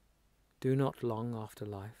 Do not long after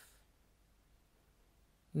life.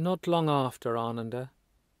 Not long after Ananda,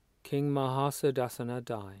 King Mahāsudassana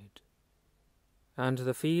died, and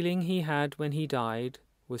the feeling he had when he died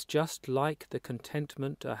was just like the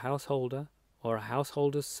contentment a householder or a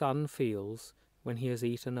householder's son feels when he has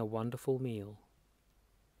eaten a wonderful meal.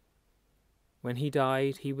 When he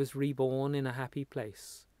died, he was reborn in a happy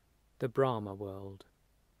place, the Brahma world.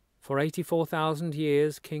 For 84,000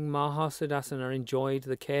 years, King Mahāsudassana enjoyed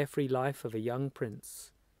the carefree life of a young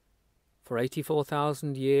prince. For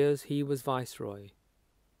 84,000 years he was viceroy.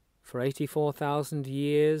 For 84,000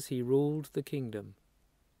 years he ruled the kingdom.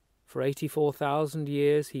 For 84,000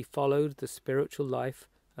 years he followed the spiritual life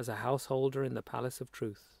as a householder in the palace of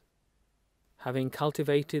truth. Having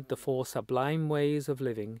cultivated the 4 sublime ways of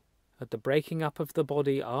living, at the breaking up of the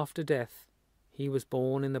body after death, he was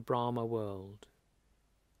born in the Brahma world.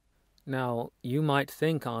 Now, you might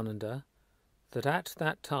think, Ananda, that at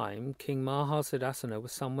that time King Mahāsudassana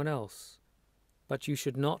was someone else, but you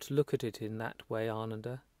should not look at it in that way,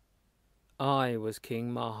 Ananda. I was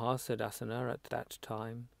King Mahāsudassana at that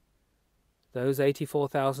time. Those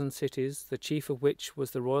 84,000 cities, the chief of which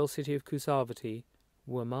was the royal city of Kusavati,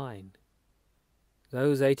 were mine.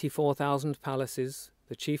 Those 84,000 palaces,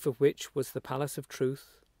 the chief of which was the palace of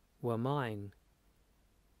truth, were mine.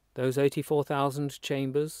 Those 84,000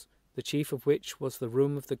 chambers, the chief of which was the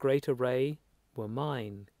room of the great array, were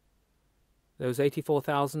mine. Those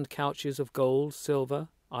 84,000 couches of gold, silver,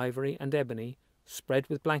 ivory, and ebony, spread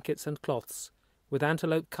with blankets and cloths, with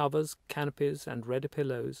antelope covers, canopies, and red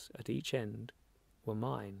pillows at each end, were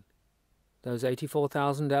mine. Those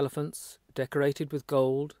 84,000 elephants, decorated with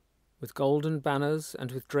golden banners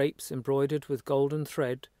and with drapes embroidered with golden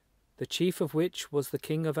thread, the chief of which was the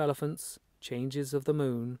king of elephants, changes of the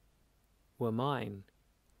moon, were mine.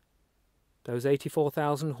 Those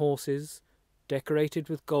 84,000 horses, decorated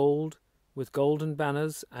with golden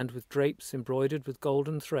banners and with drapes embroidered with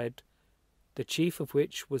golden thread, the chief of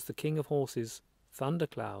which was the king of horses,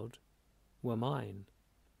 Thundercloud, were mine.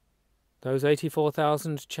 Those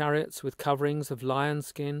 84,000 chariots with coverings of lion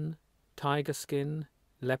skin, tiger skin,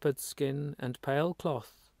 leopard skin, and pale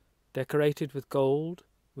cloth, decorated with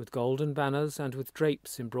golden banners and with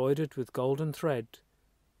drapes embroidered with golden thread,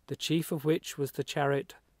 the chief of which was the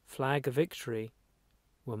chariot, flag of victory,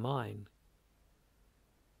 were mine.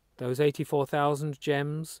 Those 84,000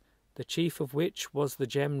 gems, the chief of which was the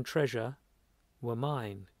gem treasure, were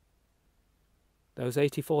mine. Those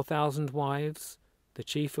 84,000 wives, the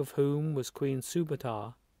chief of whom was Queen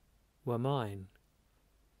Subhata, were mine.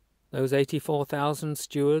 Those 84,000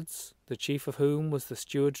 stewards, the chief of whom was the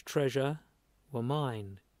steward treasure, were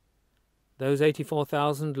mine. Those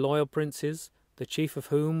 84,000 loyal princes, the chief of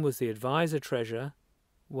whom was the adviser treasure,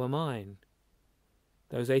 were mine.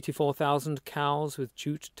 Those 84,000 cows with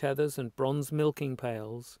jute tethers and bronze milking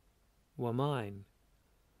pails were mine.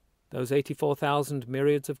 Those 84,000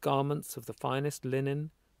 myriads of garments of the finest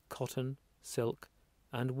linen, cotton, silk,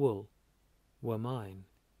 and wool were mine.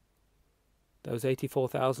 Those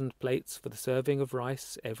 84,000 plates for the serving of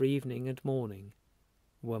rice every evening and morning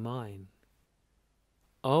were mine.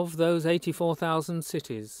 Of those 84,000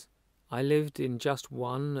 cities, I lived in just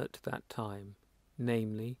one at that time,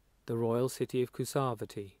 namely, the royal city of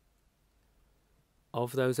Kusavati.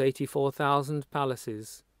 Of those 84,000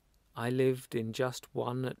 palaces, I lived in just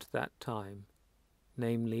one at that time,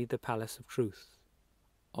 namely, the Palace of Truth.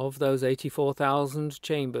 Of those 84,000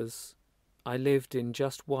 chambers, I lived in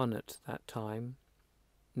just one at that time,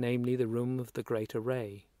 namely the room of the Great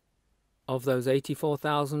Array. Of those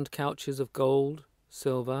 84,000 couches of gold,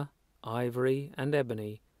 silver, ivory, and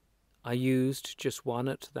ebony, I used just one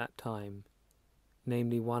at that time,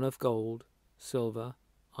 namely one of gold, silver,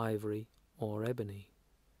 ivory, or ebony.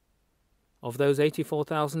 Of those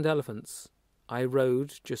 84,000 elephants, I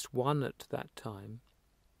rode just one at that time,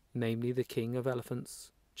 namely the King of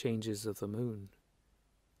Elephants, Changes of the Moon.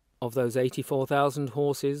 Of those 84,000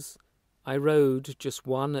 horses, I rode just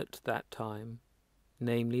one at that time,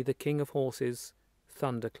 namely the King of Horses,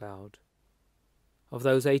 Thundercloud. Of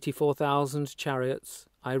those 84,000 chariots,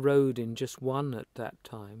 I rode in just one at that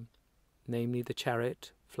time, namely the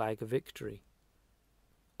chariot, Flag of Victory.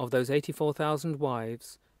 Of those 84,000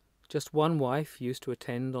 wives, just one wife used to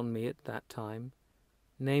attend on me at that time,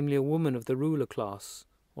 namely a woman of the ruler class,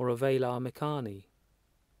 or a Vela Mekani.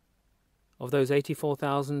 Of those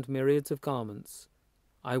 84,000 myriads of garments,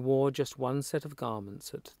 I wore just one set of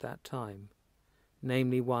garments at that time,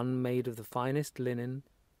 namely one made of the finest linen,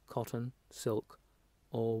 cotton, silk,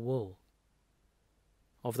 or wool.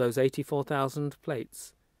 Of those 84,000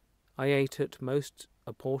 plates, I ate at most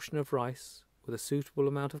a portion of rice with a suitable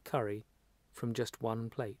amount of curry from just one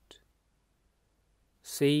plate.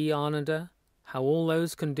 See, Ananda, how all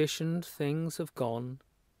those conditioned things have gone,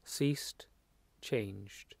 ceased,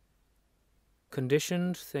 changed.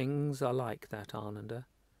 Conditioned things are like that, Ananda.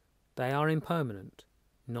 They are impermanent,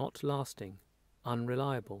 not lasting,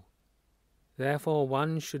 unreliable. Therefore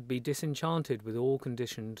one should be disenchanted with all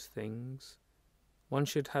conditioned things. One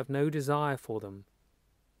should have no desire for them.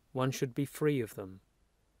 One should be free of them.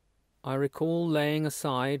 I recall laying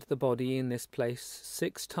aside the body in this place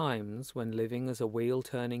 6 times when living as a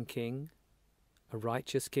wheel-turning king, a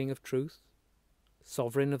righteous king of truth,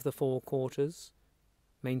 sovereign of the 4 quarters,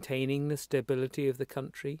 maintaining the stability of the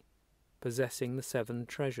country, possessing the 7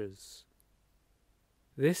 treasures.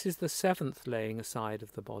 This is the 7th laying aside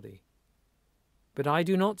of the body. But I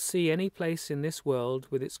do not see any place in this world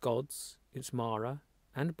with its gods, its Mara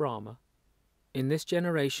and Brahma, in this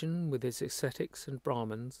generation with its ascetics and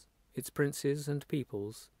Brahmins, its princes and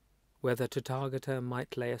peoples, where the Tathagata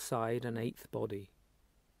might lay aside an 8th body.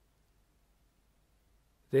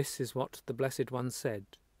 This is what the Blessed One said.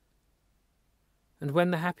 And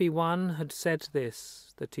when the Happy One had said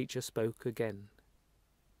this, the teacher spoke again.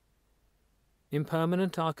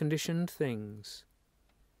 Impermanent are conditioned things.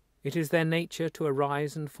 It is their nature to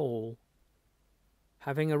arise and fall.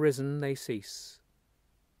 Having arisen, they cease.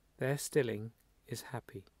 Their stilling is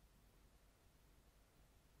happy.